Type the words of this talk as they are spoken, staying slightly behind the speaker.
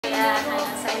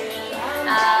Hanasaki.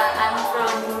 I'm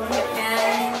from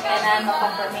Japan and I'm a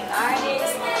performing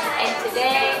artist. And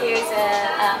today there's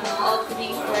an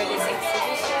opening for this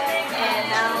exhibition, and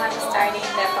now I'm starting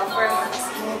the performance.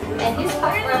 And this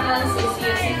performance is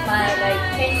using my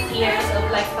 10 years of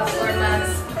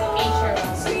performance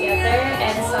visuals together.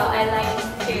 And so I like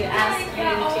to ask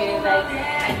you to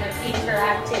kind of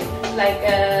interactive,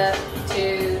 to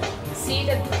see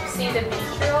the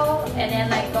visual and then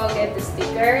go get the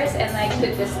stickers and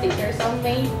put the stickers on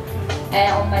me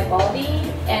and on my body.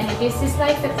 And this is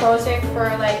the project for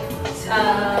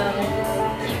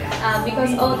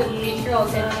because all the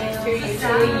visuals and pictures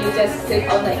usually you just click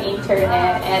on the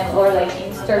internet and or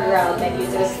Instagram and you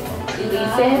just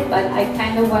release it, but I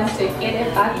kind of want to get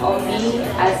it back on me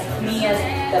as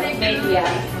the media.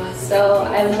 So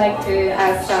I would like to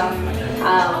ask some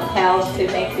help to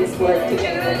make this work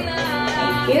together.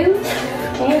 Thank you.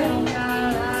 Okay.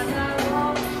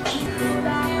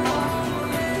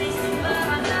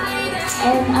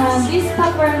 And this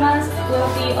performance will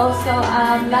be also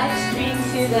live streamed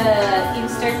to the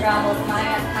Instagram of my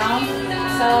account.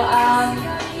 So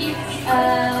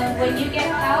when you get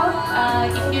help,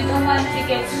 if you don't want to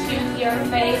shoot your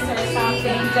face or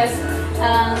something, just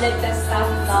let the staff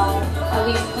know.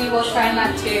 We will try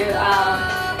not to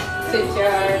put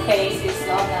your faces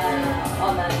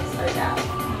on the Instagram.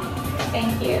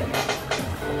 Thank you.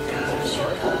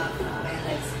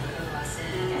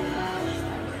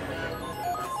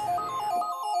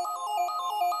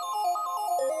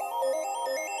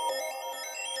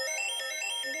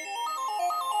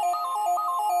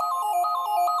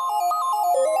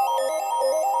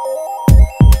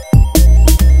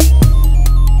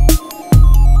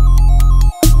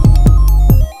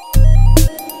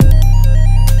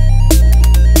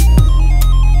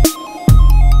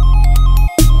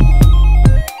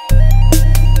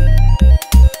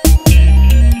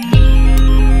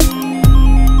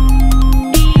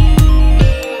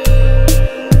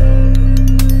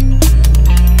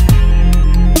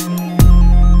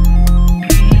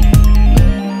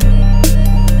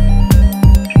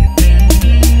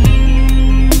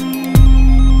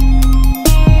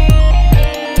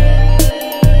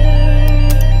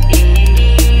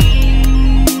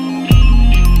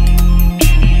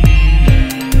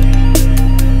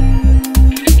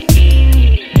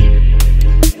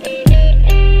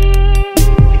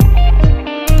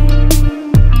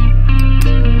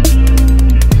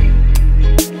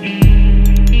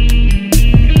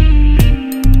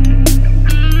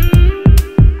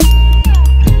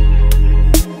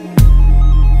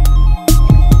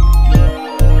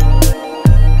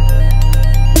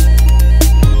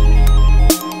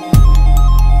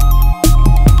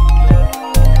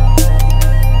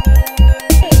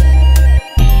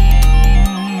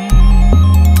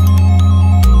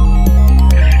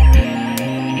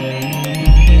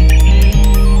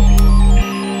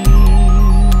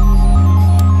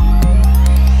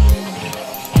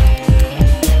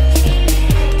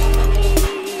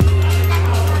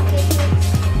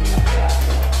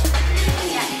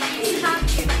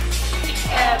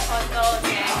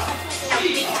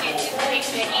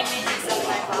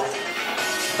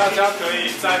大家可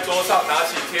以在桌上拿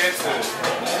起贴纸，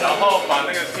然后把那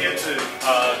个贴纸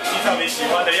依照你喜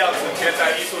欢的样子贴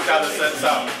在艺术家的身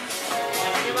上。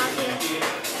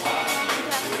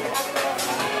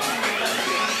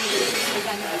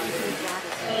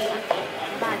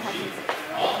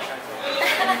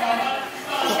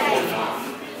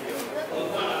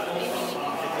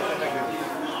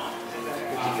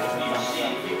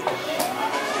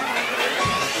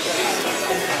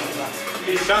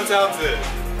像这样子。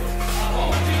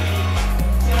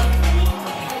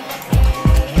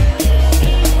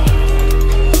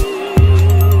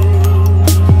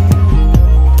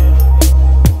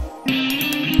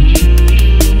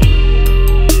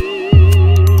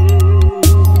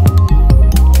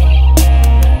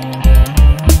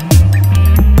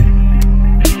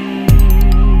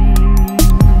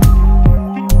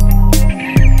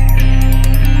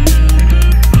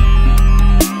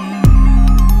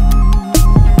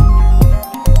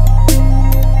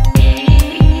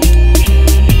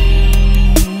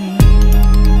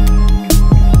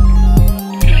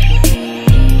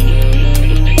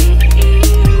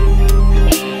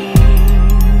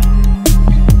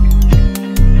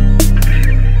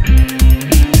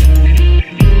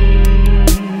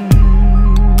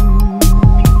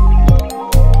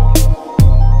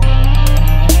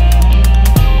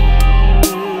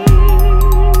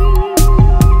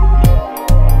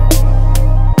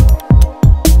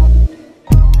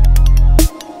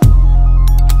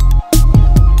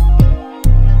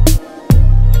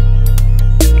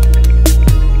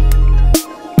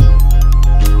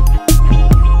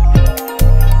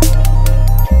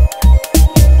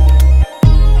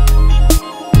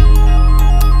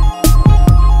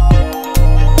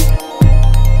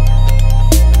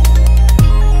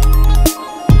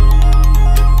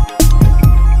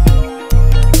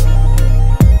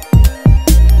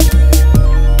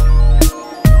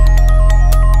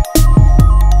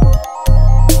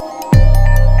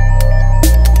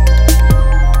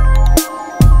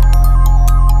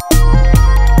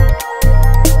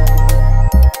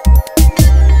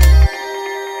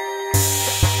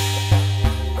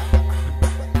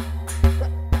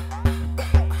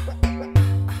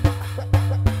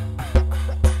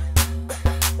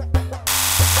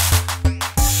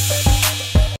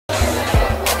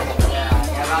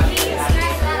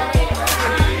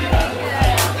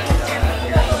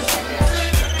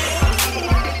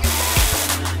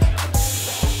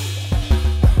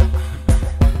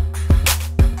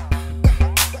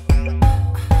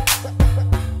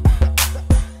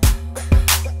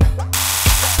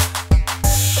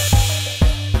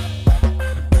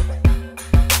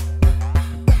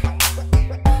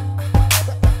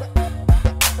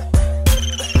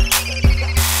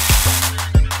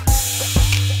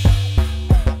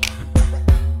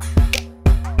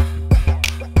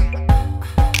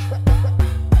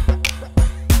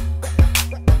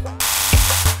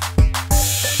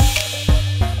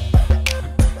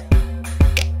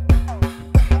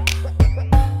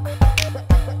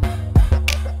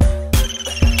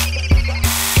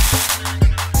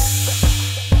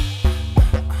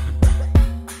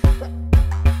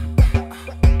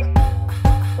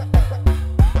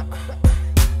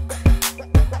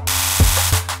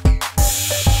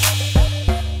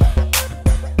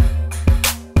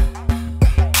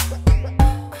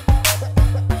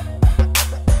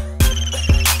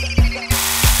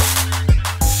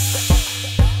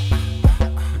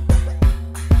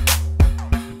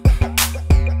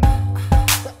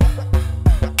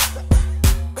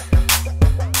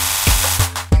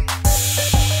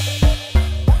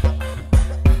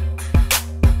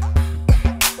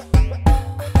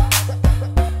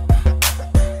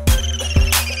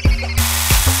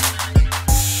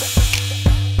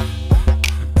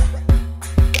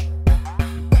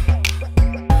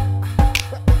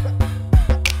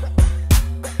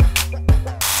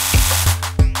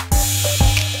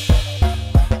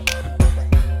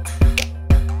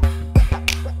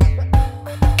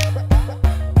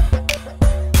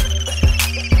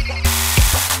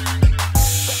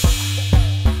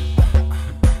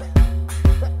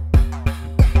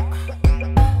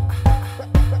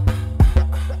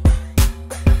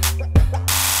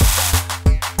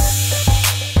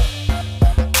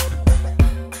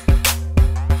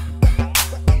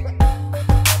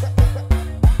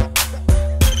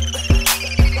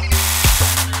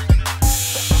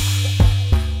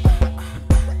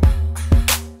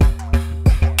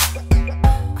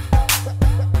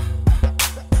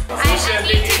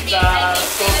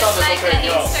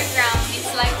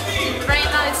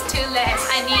it's too less.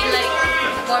 I need like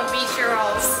more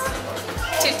visuals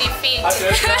to defeat. 他觉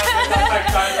得他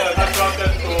太干了，他需要更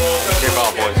多。可以帮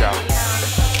我播一下吗？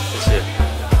谢谢。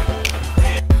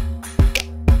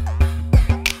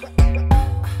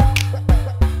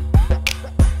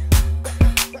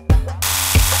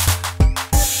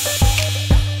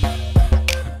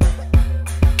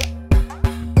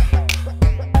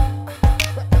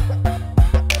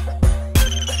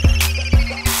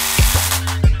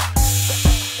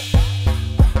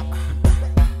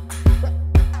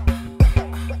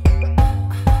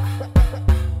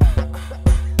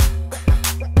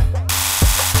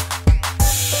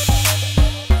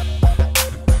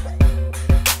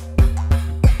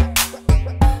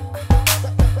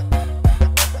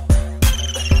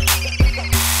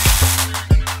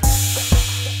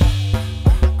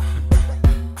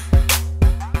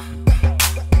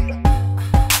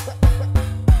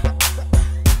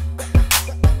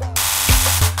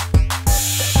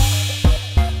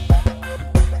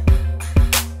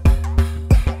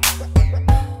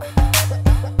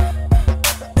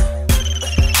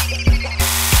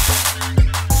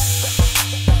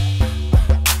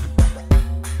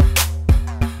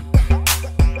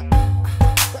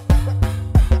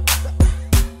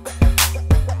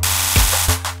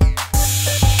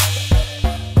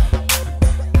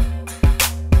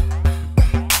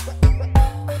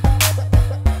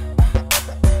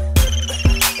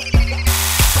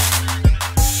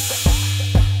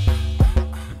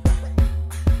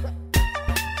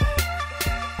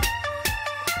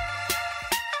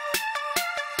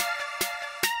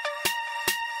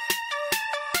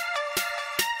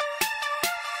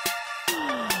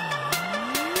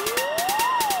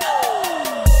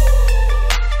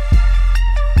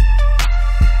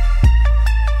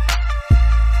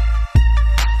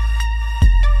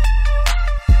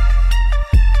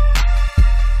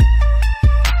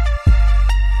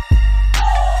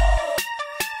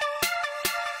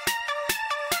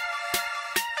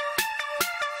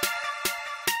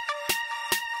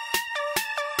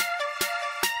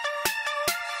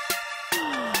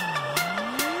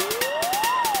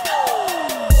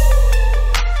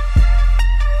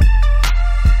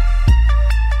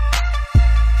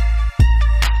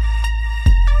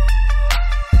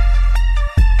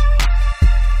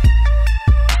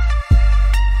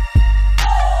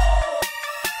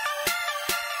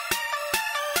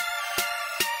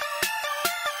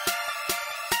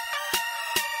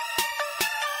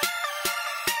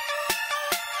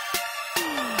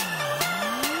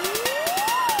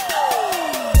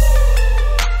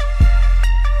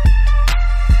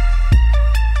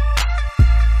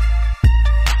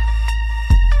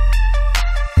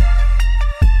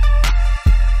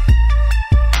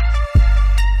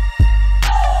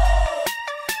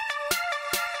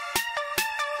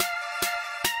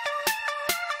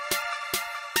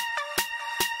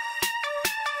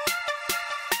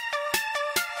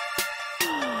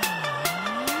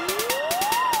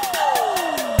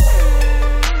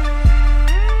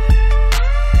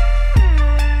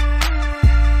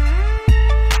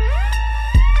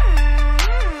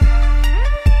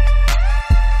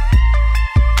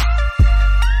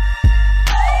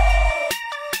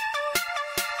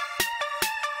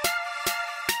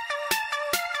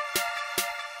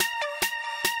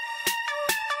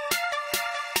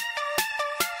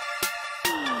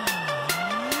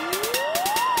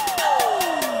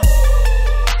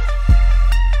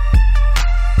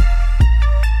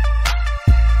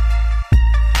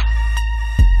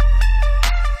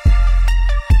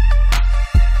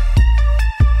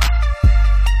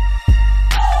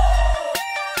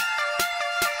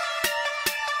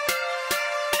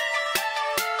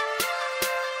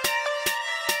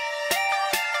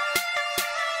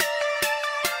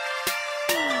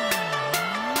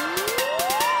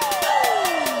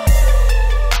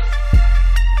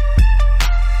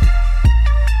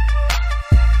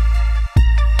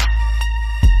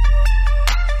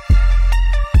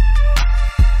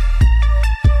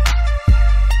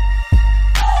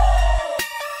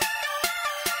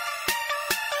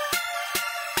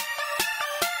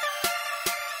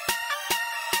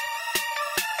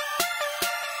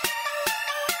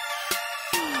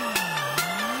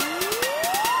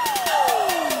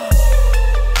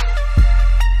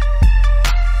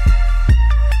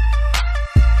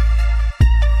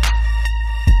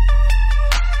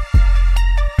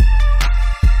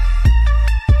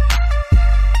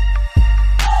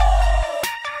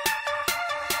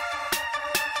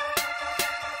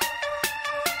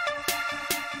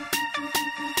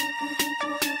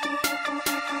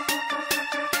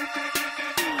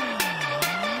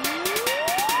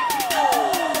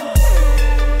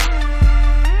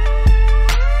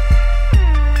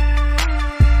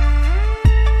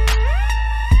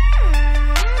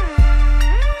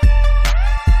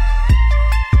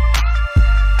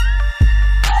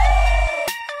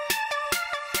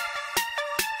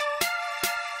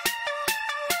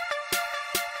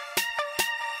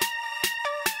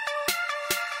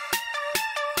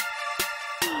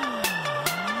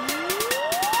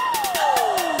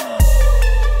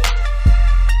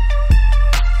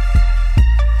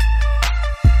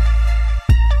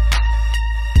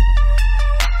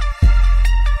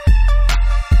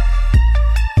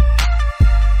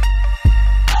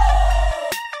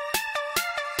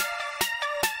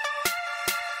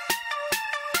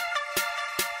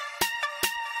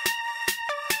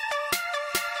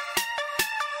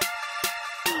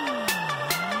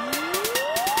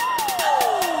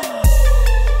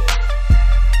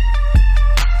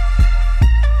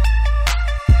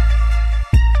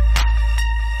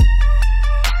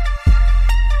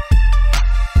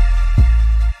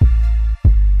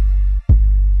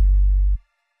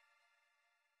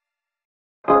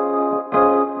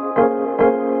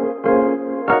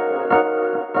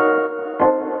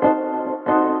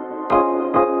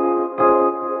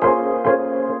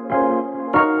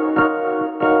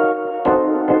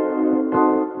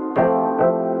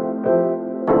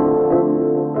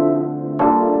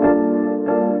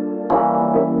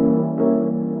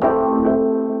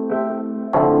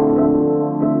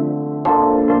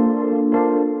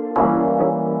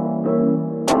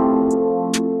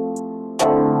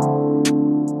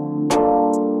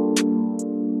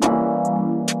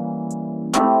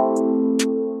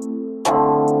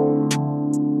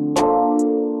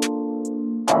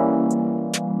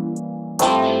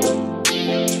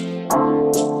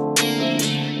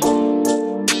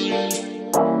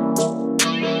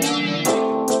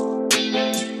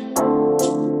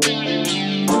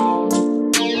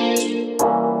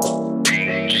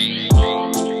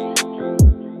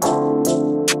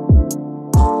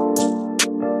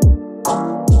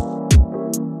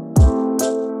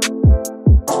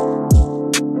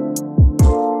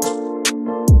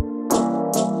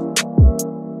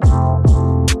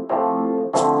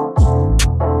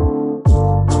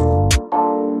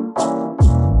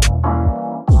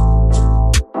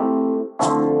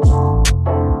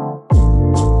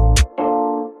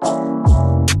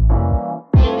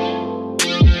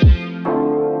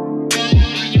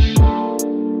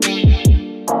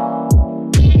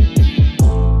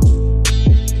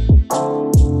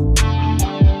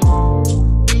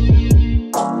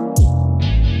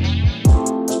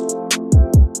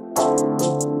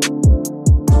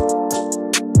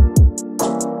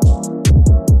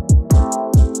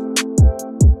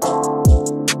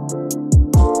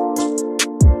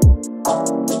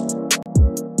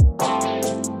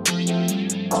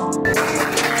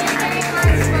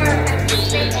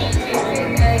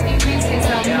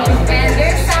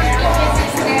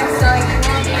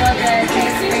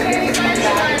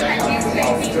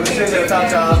谢谢大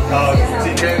家，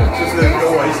今天就是跟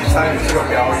我一起参与这个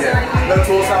表演。那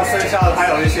桌上剩下的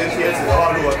还有一些贴纸的话，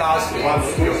如果大家喜欢，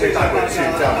也可以带回去，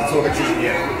这样子做个纪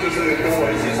念。就是跟我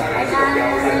一起参与这个表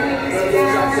演。那桌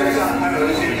上剩下的还有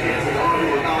一些贴纸的话，如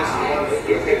果大家喜欢，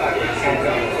也可以带回去，这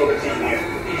样。